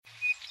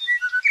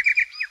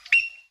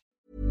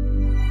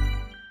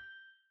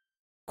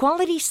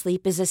Quality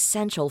sleep is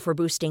essential for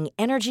boosting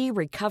energy,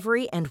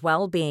 recovery, and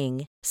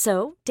well-being.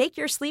 So, take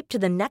your sleep to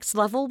the next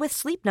level with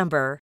Sleep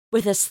Number.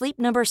 With a Sleep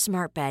Number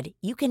smart bed,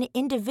 you can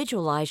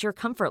individualize your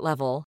comfort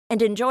level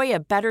and enjoy a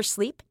better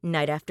sleep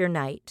night after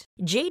night.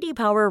 J.D.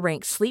 Power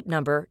ranks Sleep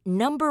Number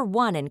number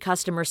one in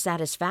customer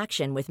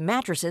satisfaction with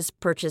mattresses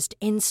purchased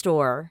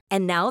in-store.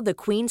 And now the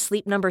Queen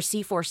Sleep Number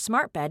C4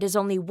 smart bed is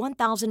only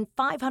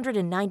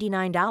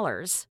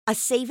 $1,599, a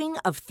saving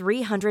of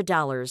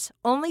 $300,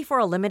 only for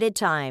a limited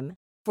time.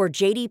 For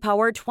J.D.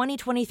 Power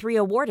 2023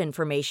 award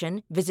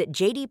information, visit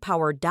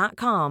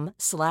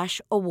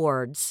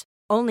jdpower.com/awards.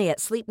 Only at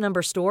Sleep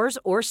Number stores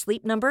or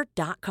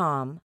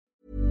sleepnumber.com.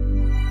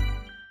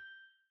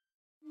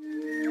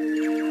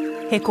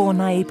 He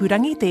kōna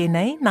ipurangi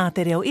tēnei nā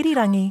te reo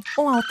irirangi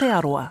o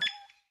Aotearoa.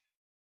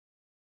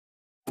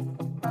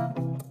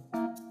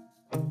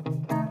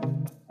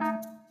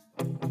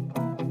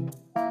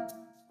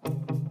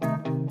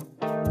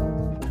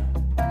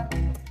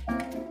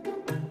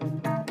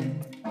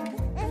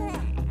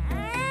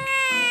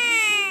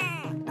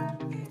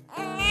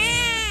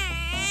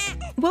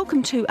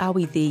 Welcome to Are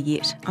We There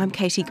Yet? I'm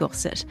Katie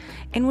Gossett,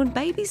 and when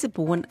babies are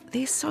born,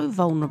 they're so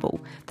vulnerable.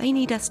 They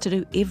need us to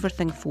do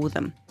everything for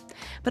them.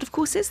 But of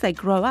course, as they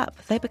grow up,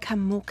 they become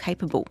more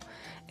capable,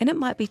 and it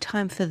might be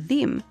time for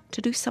them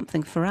to do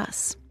something for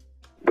us.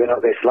 We're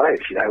not their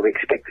slaves, we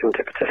expect them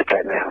to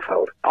participate in the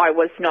household. I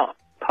was not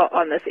put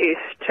on this earth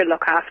to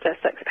look after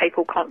 6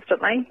 people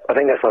constantly. I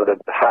think that's one of the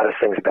hardest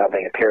things about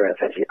being a parent,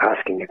 is you're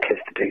asking your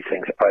kids to do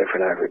things over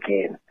and over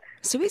again.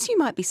 So as you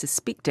might be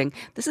suspecting,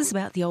 this is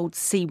about the old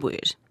C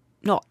word.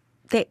 Not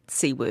that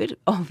C word,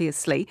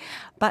 obviously,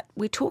 but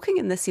we're talking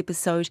in this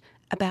episode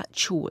about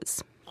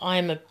chores.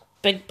 I'm a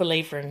big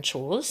believer in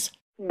chores.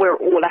 We're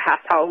all a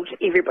household,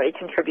 everybody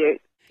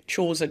contributes.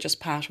 Chores are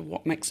just part of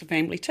what makes a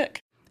family tick.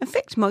 In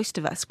fact, most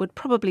of us would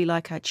probably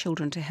like our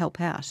children to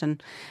help out,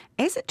 and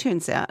as it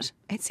turns out,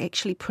 it's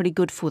actually pretty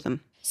good for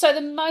them. So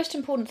the most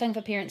important thing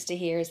for parents to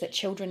hear is that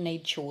children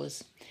need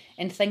chores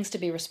and things to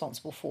be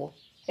responsible for.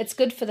 It's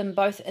good for them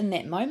both in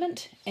that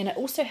moment, and it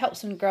also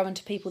helps them grow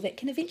into people that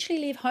can eventually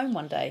leave home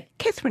one day.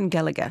 Catherine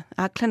Gallagher,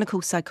 our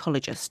clinical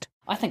psychologist.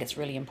 I think it's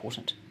really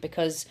important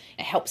because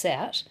it helps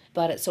out,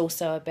 but it's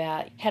also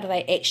about how do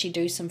they actually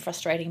do some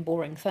frustrating,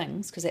 boring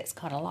things, because that's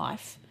kind of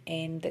life,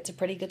 and that's a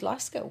pretty good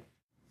life skill.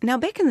 Now,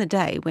 back in the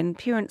day when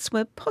parents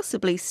were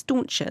possibly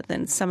stauncher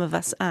than some of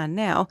us are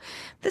now,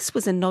 this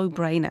was a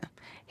no-brainer.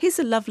 Here's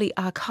a lovely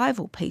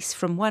archival piece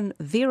from one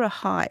Vera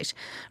Hyde,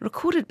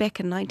 recorded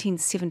back in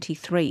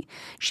 1973.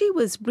 She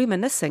was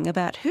reminiscing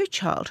about her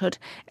childhood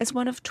as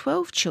one of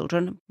 12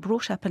 children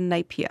brought up in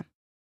Napier.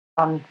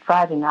 On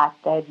Friday night,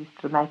 Dad used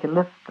to make a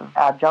list of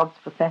our jobs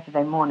for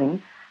Saturday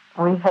morning.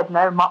 We had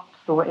no mops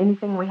or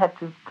anything. We had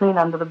to clean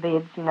under the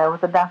beds,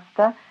 with a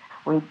duster.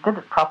 We did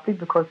it properly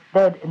because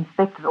Dad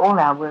inspected all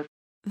our work.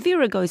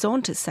 Vera goes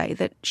on to say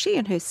that she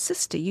and her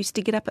sister used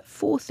to get up at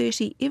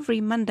 4:30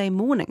 every Monday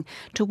morning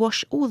to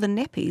wash all the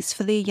nappies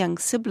for their young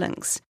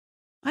siblings.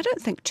 I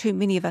don't think too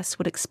many of us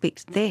would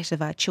expect that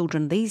of our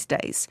children these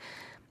days,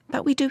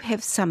 but we do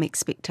have some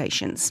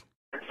expectations.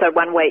 So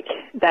one week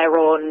they're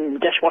on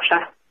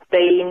dishwasher,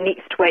 the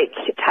next week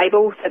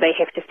table, so they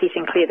have to set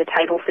and clear the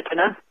table for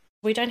dinner.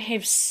 We don't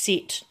have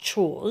set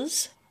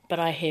chores,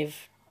 but I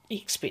have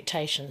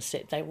expectations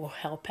that they will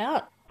help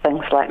out.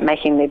 Things like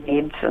making their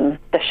beds and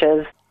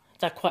dishes.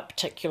 They're quite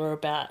particular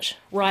about,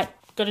 right,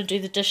 got to do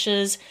the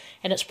dishes,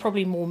 and it's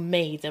probably more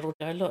me that'll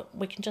go, look,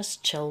 we can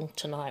just chill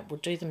tonight, we'll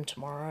do them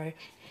tomorrow,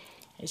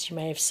 as you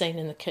may have seen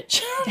in the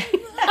kitchen.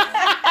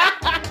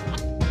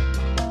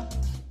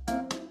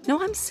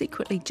 Now, I'm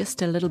secretly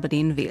just a little bit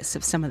envious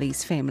of some of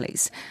these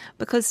families,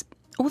 because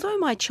although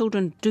my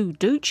children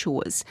do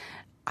chores,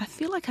 I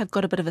feel like I've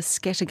got a bit of a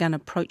scattergun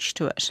approach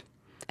to it.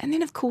 And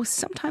then, of course,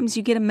 sometimes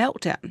you get a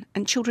meltdown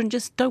and children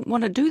just don't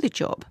want to do the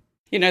job.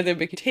 There'll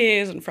be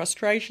tears and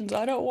frustrations.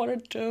 I don't want to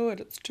do it.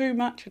 It's too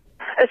much.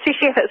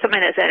 Especially if it's something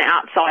that's an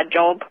outside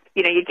job.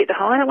 You get the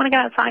I don't want to go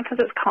outside because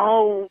it's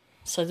cold.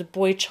 So the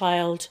boy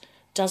child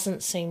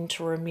doesn't seem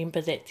to remember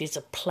that there's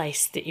a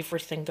place that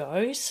everything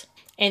goes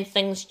and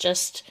things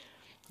just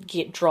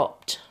get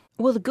dropped.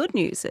 Well, the good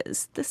news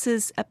is this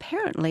is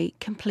apparently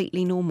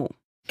completely normal.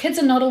 Kids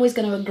are not always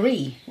going to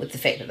agree with the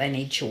fact that they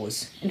need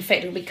chores. In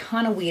fact, it would be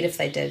kind of weird if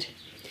they did.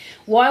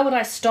 Why would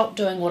I stop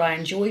doing what I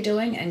enjoy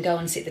doing and go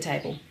and set the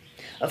table?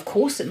 Of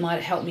course, it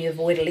might help me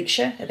avoid a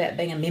lecture about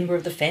being a member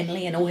of the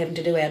family and all having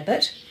to do our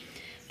bit.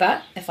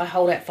 But if I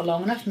hold out for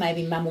long enough,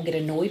 maybe Mum will get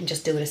annoyed and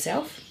just do it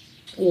herself.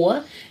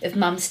 Or if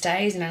Mum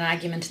stays and an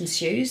argument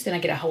ensues, then I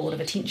get a whole lot of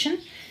attention.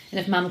 And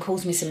if Mum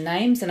calls me some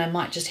names, then I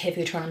might just have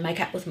her trying to make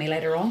up with me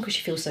later on because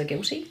she feels so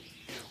guilty.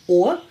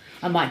 Or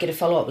I might get a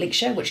follow-up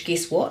lecture, which,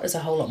 guess what, is a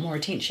whole lot more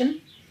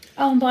attention.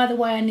 Oh, and by the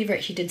way, I never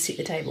actually did set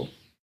the table.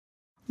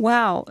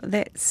 Wow,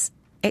 that's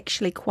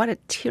actually quite a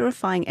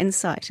terrifying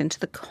insight into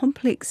the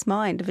complex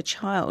mind of a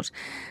child.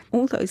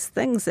 All those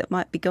things that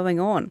might be going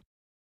on.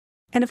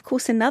 And of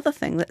course, another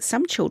thing that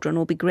some children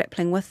will be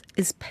grappling with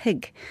is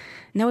pig.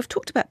 Now, we've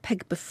talked about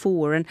PIG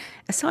before, and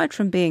aside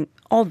from being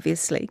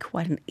obviously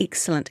quite an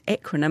excellent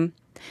acronym,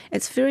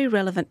 it's very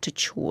relevant to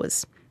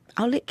chores.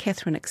 I'll let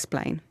Catherine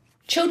explain.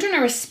 Children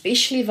are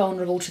especially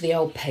vulnerable to the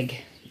old PIG,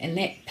 and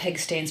that PIG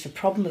stands for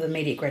problem of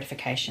immediate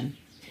gratification.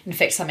 In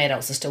fact, some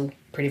adults are still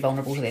pretty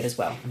vulnerable to that as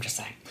well, I'm just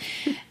saying.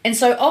 And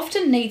so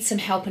often need some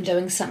help in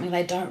doing something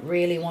they don't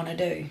really want to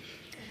do.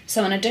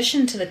 So in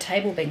addition to the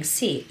table being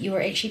set, you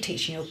are actually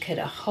teaching your kid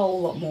a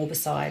whole lot more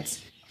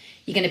besides.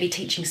 You're going to be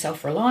teaching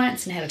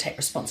self-reliance and how to take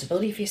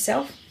responsibility for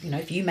yourself.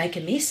 If you make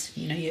a mess,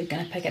 you're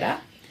going to pick it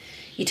up.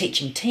 You're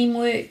teaching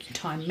teamwork,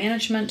 time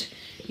management.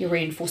 You're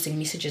reinforcing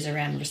messages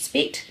around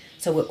respect.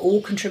 So we're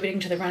all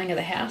contributing to the running of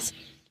the house.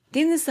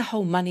 Then there's the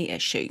whole money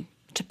issue,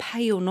 to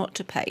pay or not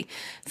to pay.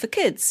 For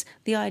kids,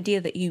 the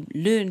idea that you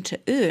learn to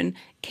earn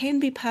can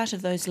be part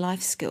of those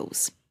life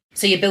skills.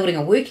 So you're building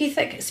a work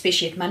ethic,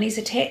 especially if money's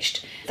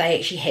attached. They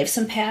actually have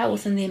some power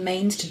within their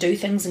means to do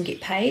things and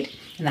get paid.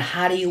 And the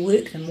harder you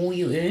work, the more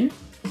you earn.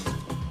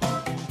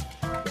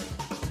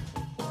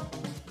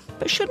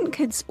 But shouldn't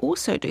kids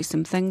also do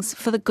some things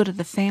for the good of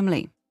the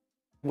family?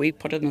 We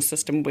put in a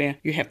system where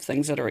you have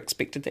things that are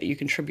expected that you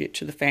contribute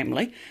to the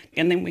family,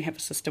 and then we have a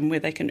system where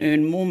they can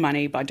earn more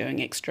money by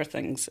doing extra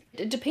things.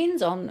 It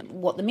depends on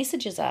what the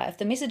messages are. If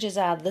the messages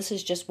are, this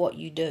is just what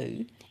you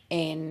do,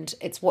 and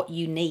it's what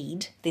you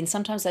need, then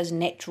sometimes those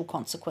natural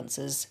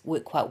consequences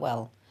work quite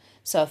well.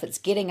 So if it's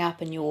getting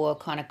up and you're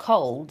kind of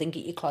cold, then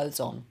get your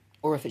clothes on.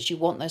 Or if it's you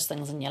want those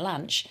things in your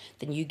lunch,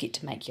 then you get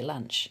to make your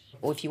lunch.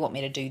 Or if you want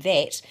me to do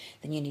that,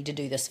 then you need to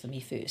do this for me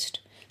first.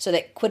 So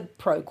that quid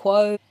pro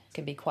quo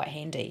can be quite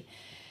handy.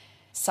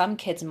 Some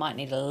kids might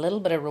need a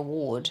little bit of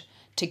reward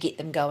to get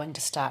them going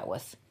to start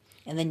with.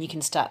 And then you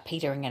can start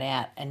petering it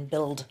out and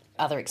build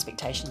other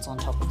expectations on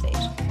top of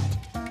that.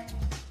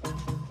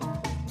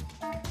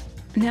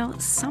 Now,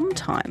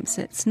 sometimes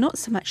it's not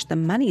so much the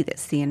money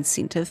that's the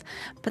incentive,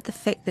 but the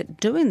fact that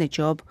doing the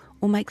job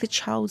will make the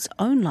child's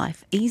own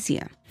life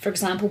easier. For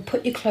example,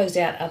 put your clothes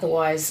out,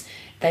 otherwise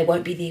they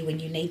won't be there when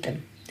you need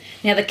them.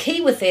 Now, the key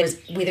with that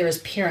is whether as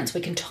parents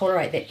we can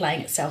tolerate that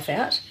playing itself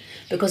out,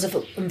 because if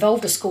it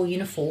involved a school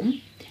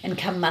uniform and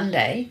come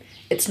Monday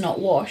it's not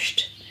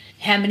washed,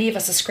 how many of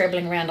us are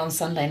scrabbling around on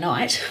Sunday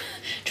night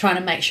trying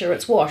to make sure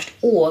it's washed?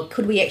 Or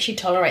could we actually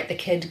tolerate the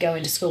kid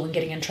going to school and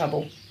getting in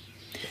trouble?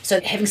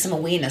 So having some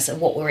awareness of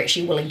what we're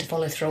actually willing to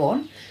follow through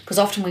on, because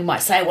often we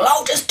might say, well,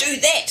 I'll just do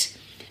that.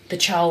 The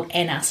child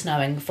and us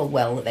knowing full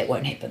well that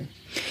won't happen.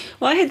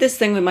 Well, I had this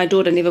thing where my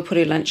daughter never put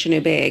her lunch in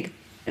her bag,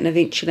 and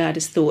eventually I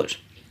just thought,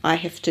 I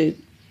have to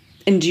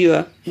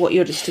endure what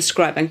you're just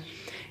describing.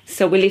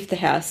 So we left the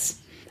house,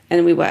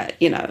 and we were,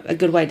 a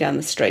good way down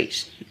the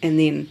street. And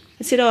then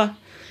I said, oh,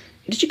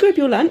 did you grab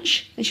your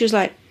lunch? And she was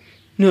like,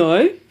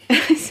 no.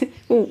 I said,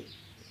 well,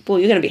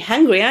 you're going to be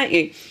hungry, aren't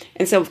you?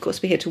 And so, of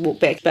course, we had to walk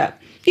back. But,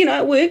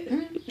 it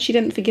worked. She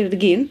didn't forget it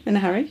again in a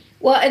hurry.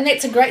 Well, and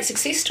that's a great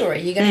success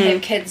story. You're going to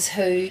have kids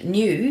who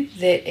knew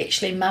that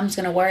actually mum's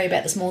going to worry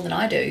about this more than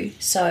I do.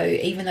 So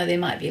even though there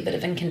might be a bit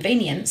of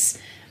inconvenience,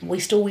 we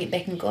still went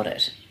back and got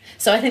it.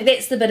 So I think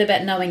that's the bit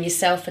about knowing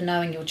yourself and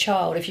knowing your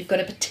child. If you've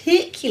got a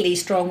particularly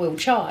strong-willed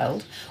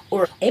child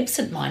or an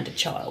absent-minded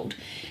child,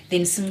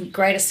 then some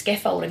greater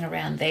scaffolding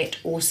around that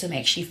or some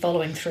actually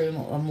following through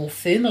more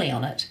firmly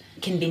on it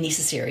can be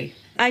necessary.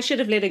 I should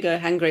have let her go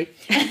hungry.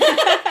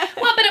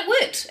 Well, but it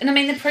worked. And I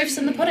mean, the proof's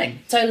in the pudding.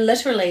 So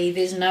literally,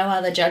 there's no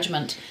other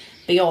judgment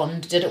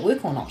beyond did it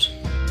work or not.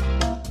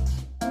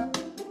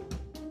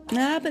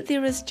 But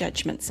there is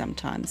judgment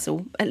sometimes,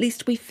 or at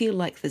least we feel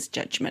like there's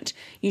judgment,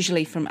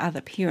 usually from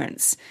other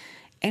parents,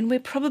 and we're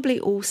probably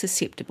all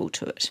susceptible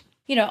to it.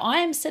 I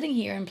am sitting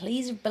here, and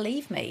please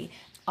believe me,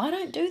 I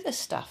don't do this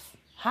stuff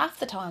half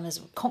the time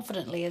as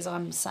confidently as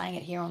I'm saying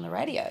it here on the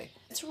radio.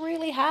 It's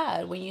really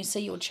hard when you see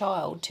your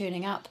child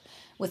turning up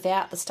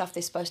without the stuff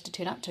they're supposed to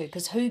turn up to,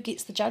 because who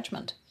gets the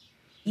judgment?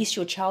 Yes,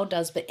 your child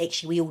does, but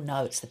actually we all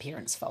know it's the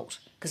parents' fault,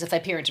 because if they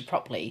parented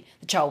properly,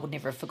 the child would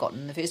never have forgotten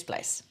in the first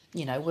place.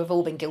 We've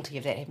all been guilty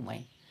of that, haven't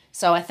we?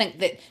 So I think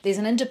that there's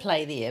an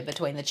interplay there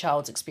between the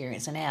child's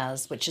experience and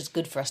ours, which is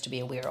good for us to be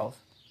aware of.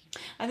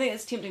 I think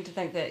it's tempting to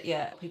think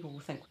that, people will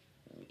think,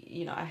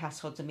 our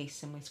household's a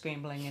mess and we're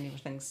scrambling and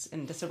everything's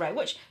in disarray,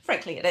 which,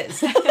 frankly, it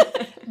is.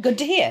 Good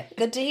to hear.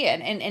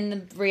 And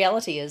the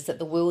reality is that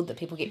the world that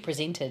people get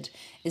presented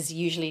is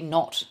usually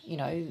not,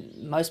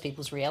 most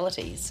people's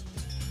realities.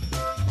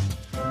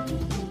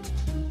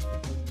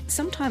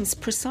 Sometimes,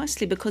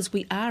 precisely because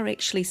we are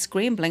actually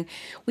scrambling,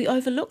 we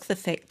overlook the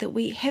fact that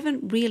we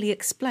haven't really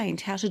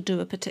explained how to do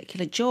a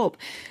particular job.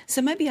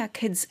 So maybe our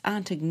kids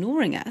aren't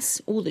ignoring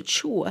us or the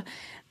chore,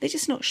 they're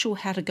just not sure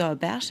how to go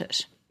about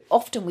it.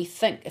 Often we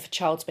think if a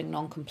child's being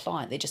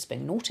non-compliant, they're just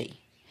being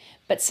naughty.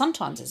 But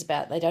sometimes it's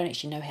about they don't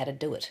actually know how to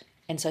do it.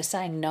 And so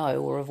saying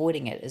no or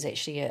avoiding it is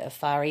actually a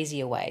far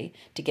easier way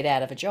to get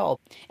out of a job.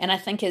 And I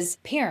think as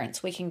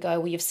parents, we can go,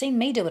 well, you've seen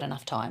me do it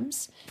enough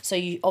times, so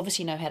you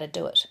obviously know how to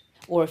do it.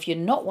 Or if you're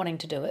not wanting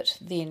to do it,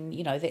 then,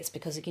 that's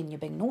because, again, you're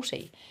being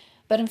naughty.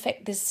 But in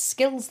fact, there's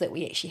skills that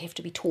we actually have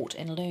to be taught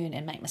and learn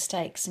and make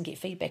mistakes and get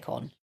feedback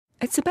on.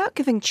 It's about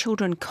giving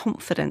children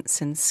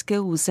confidence and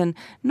skills and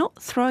not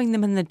throwing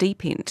them in the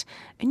deep end,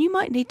 and you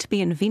might need to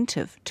be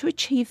inventive to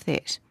achieve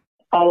that.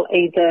 I'll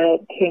either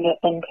turn it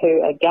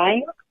into a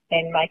game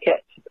and make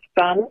it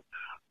fun,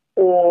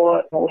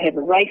 or we'll have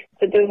a race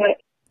to do it.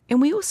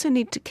 And we also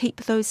need to keep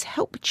those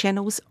help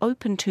channels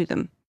open to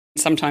them.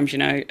 Sometimes,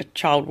 a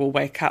child will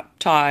wake up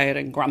tired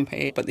and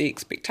grumpy, but the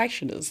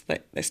expectation is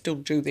that they still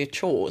do their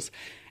chores.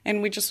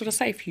 And we just sort of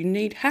say, if you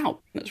need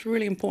help, it's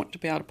really important to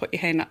be able to put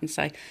your hand up and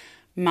say,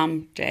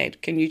 Mum,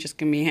 Dad, can you just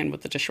give me a hand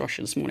with the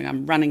dishwasher this morning?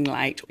 I'm running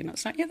late. And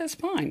it's like, yeah, that's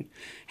fine.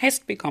 Has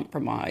to be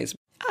compromised.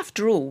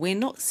 After all, we're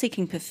not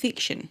seeking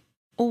perfection,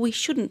 or we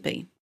shouldn't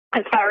be.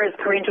 As far as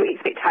parental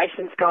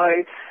expectations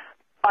go,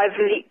 I've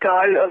let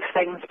go of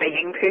things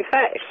being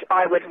perfect.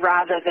 I would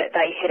rather that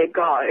they had a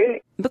go.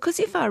 Because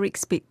if our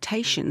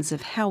expectations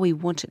of how we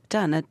want it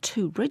done are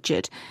too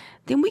rigid,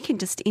 then we can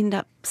just end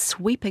up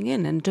sweeping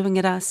in and doing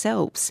it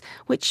ourselves,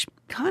 which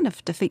kind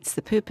of defeats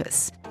the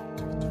purpose.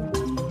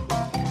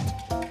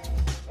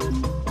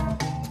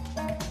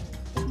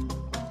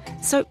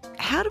 So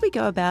how do we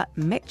go about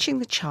matching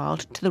the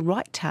child to the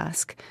right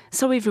task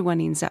so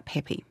everyone ends up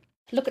happy?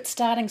 Look at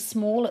starting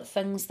small at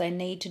things they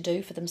need to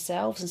do for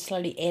themselves and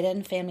slowly add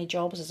in family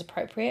jobs as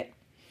appropriate.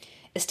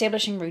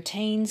 Establishing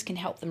routines can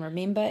help them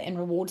remember, and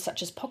rewards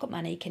such as pocket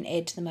money can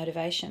add to the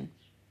motivation.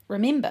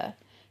 Remember,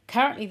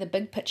 currently the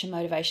big picture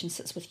motivation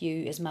sits with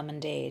you as mum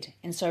and dad,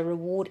 and so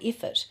reward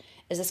effort,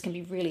 as this can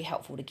be really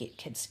helpful to get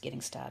kids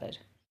getting started.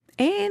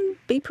 And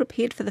be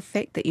prepared for the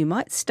fact that you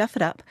might stuff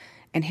it up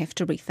and have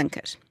to rethink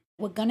it.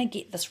 We're going to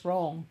get this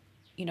wrong.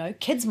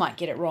 Kids might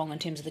get it wrong in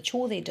terms of the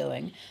chore they're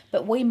doing,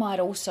 but we might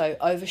also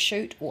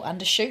overshoot or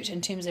undershoot in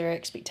terms of our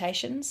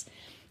expectations.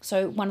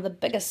 So one of the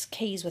biggest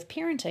keys with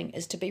parenting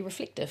is to be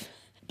reflective.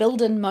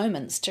 Build in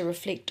moments to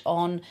reflect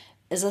on,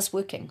 is this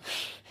working?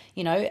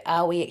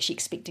 Are we actually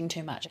expecting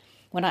too much?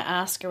 When I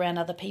ask around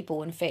other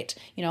people, in fact,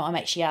 I'm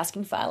actually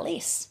asking far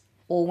less.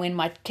 Or when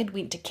my kid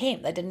went to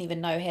camp, they didn't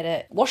even know how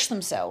to wash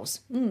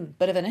themselves.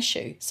 Bit of an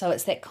issue. So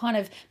it's that kind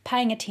of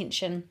paying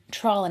attention,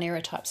 trial and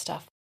error type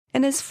stuff.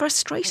 And as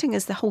frustrating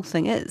as the whole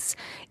thing is,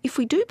 if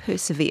we do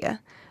persevere,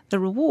 the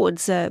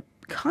rewards are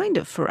kind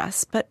of for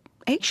us, but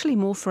actually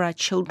more for our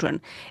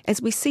children,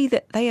 as we see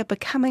that they are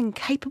becoming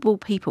capable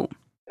people.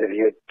 If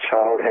your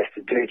child has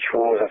to do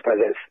chores, I suppose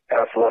that's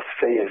our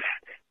philosophy is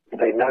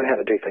they know how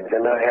to do things. They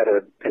know how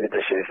to do the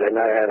dishes. They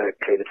know how to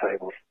clear the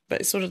tables.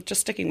 But sort of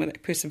just sticking with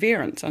that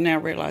perseverance, I now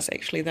realise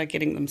actually they're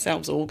getting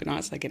themselves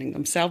organised, they're getting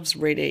themselves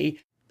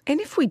ready. And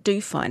if we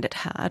do find it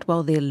hard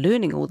while they're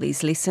learning all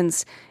these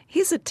lessons,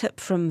 here's a tip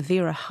from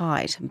Vera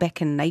Hyde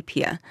back in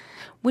Napier.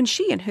 When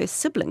she and her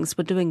siblings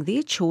were doing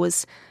their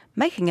chores,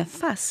 making a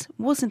fuss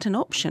wasn't an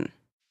option.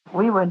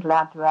 We weren't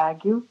allowed to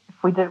argue.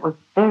 If we did, it was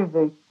very,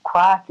 very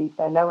quietly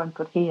so no one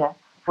could hear.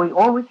 We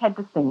always had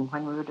to sing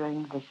when we were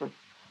doing the dishes.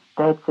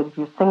 Dad said, if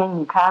you're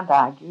singing, you can't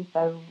argue,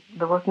 so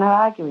there was no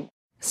arguing.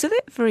 So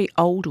that very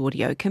old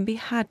audio can be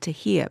hard to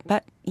hear,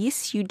 but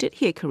yes, you did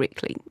hear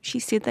correctly. She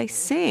said they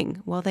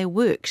sang while they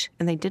worked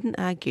and they didn't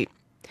argue.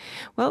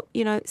 Well,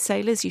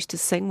 sailors used to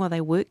sing while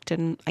they worked,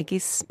 and I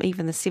guess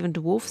even the Seven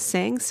Dwarfs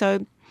sang,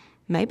 so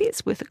maybe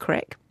it's worth a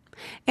crack.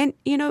 And,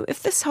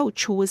 if this whole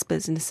chores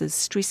business is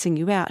stressing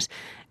you out,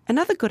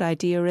 another good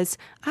idea is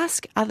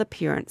ask other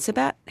parents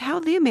about how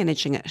they're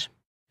managing it.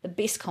 The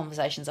best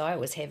conversations I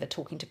always have are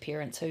talking to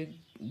parents who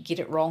get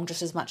it wrong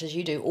just as much as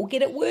you do, or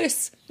get it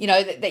worse.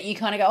 That you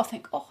kind of go, oh,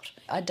 thank God,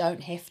 I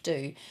don't have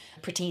to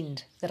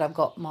pretend that I've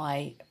got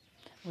my,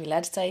 are we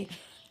allowed to say,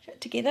 shit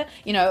together?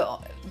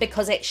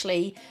 Because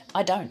actually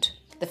I don't.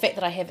 The fact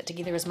that I have it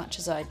together as much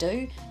as I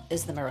do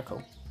is the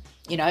miracle.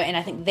 And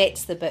I think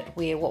that's the bit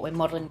where what we're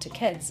modelling to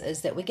kids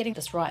is that we're getting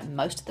this right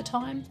most of the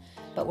time,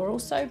 but we're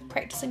also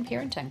practicing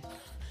parenting.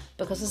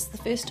 Because this is the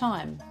first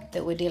time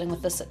that we're dealing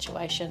with this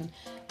situation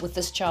with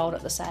this child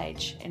at this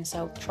age, and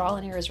so trial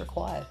and error is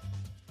required.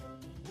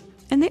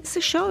 And that's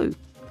the show.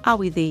 Are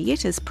We There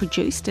Yet is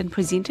produced and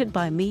presented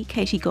by me,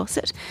 Katie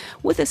Gossett,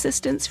 with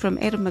assistance from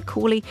Adam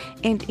McCauley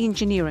and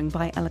engineering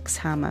by Alex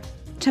Harmer.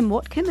 Tim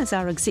Watkin is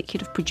our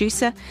executive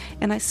producer,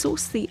 and I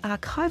source the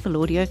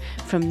archival audio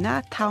from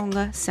Ngā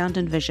Taonga Sound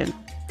and Vision.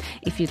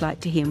 If you'd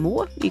like to hear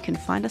more, you can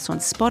find us on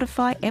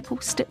Spotify, Apple,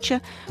 Stitcher,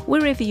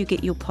 wherever you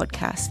get your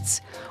podcasts,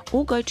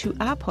 or go to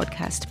our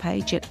podcast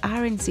page at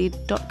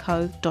rnz.co.nz.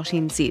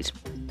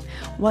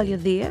 While you're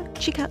there,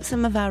 check out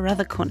some of our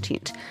other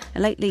content.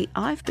 Lately,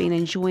 I've been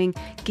enjoying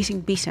Getting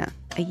Better,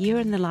 a year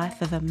in the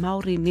life of a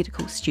Māori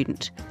medical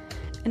student.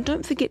 And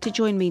don't forget to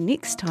join me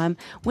next time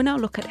when I'll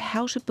look at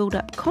how to build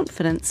up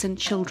confidence in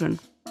children.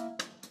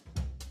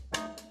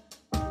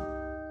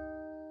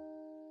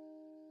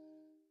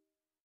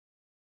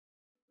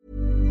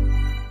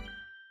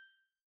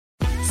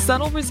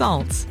 Subtle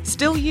results,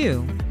 still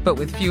you, but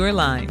with fewer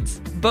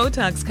lines.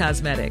 Botox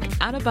Cosmetic,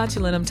 out of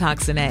botulinum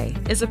toxin A,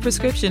 is a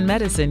prescription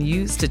medicine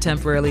used to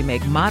temporarily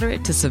make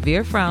moderate to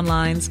severe frown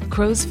lines,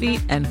 crow's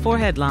feet, and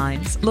forehead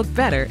lines look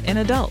better in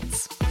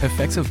adults.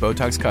 Effects of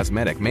Botox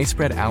Cosmetic may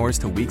spread hours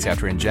to weeks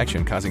after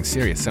injection, causing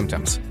serious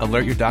symptoms.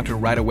 Alert your doctor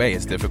right away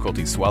as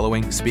difficulty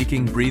swallowing,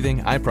 speaking, breathing,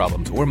 eye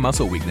problems, or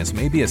muscle weakness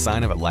may be a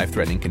sign of a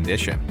life-threatening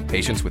condition.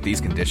 Patients with these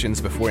conditions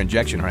before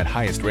injection are at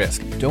highest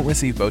risk. Don't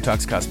receive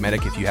Botox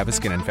Cosmetic if you have a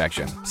skin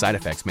infection. Side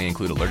effects may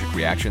include allergic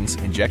reactions,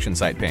 injection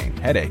site pain,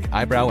 headache,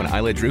 eyebrow and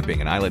eyelid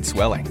drooping, and eyelid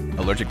swelling.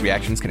 Allergic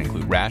reactions can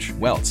include rash,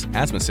 welts,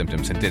 asthma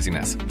symptoms, and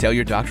dizziness. Tell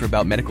your doctor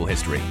about medical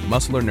history,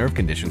 muscle or nerve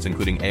conditions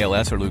including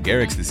ALS or Lou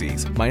Gehrig's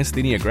disease,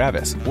 myasthenia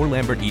gravis, or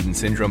Lambert-Eaton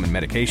syndrome, and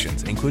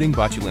medications, including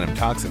botulinum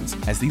toxins,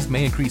 as these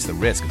may increase the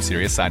risk of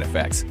serious side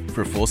effects.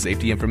 For full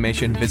safety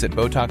information, visit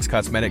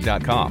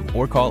BotoxCosmetic.com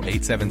or call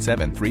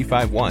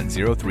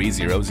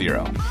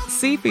 877-351-0300.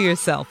 See for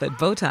yourself at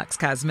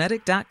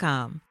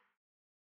BotoxCosmetic.com.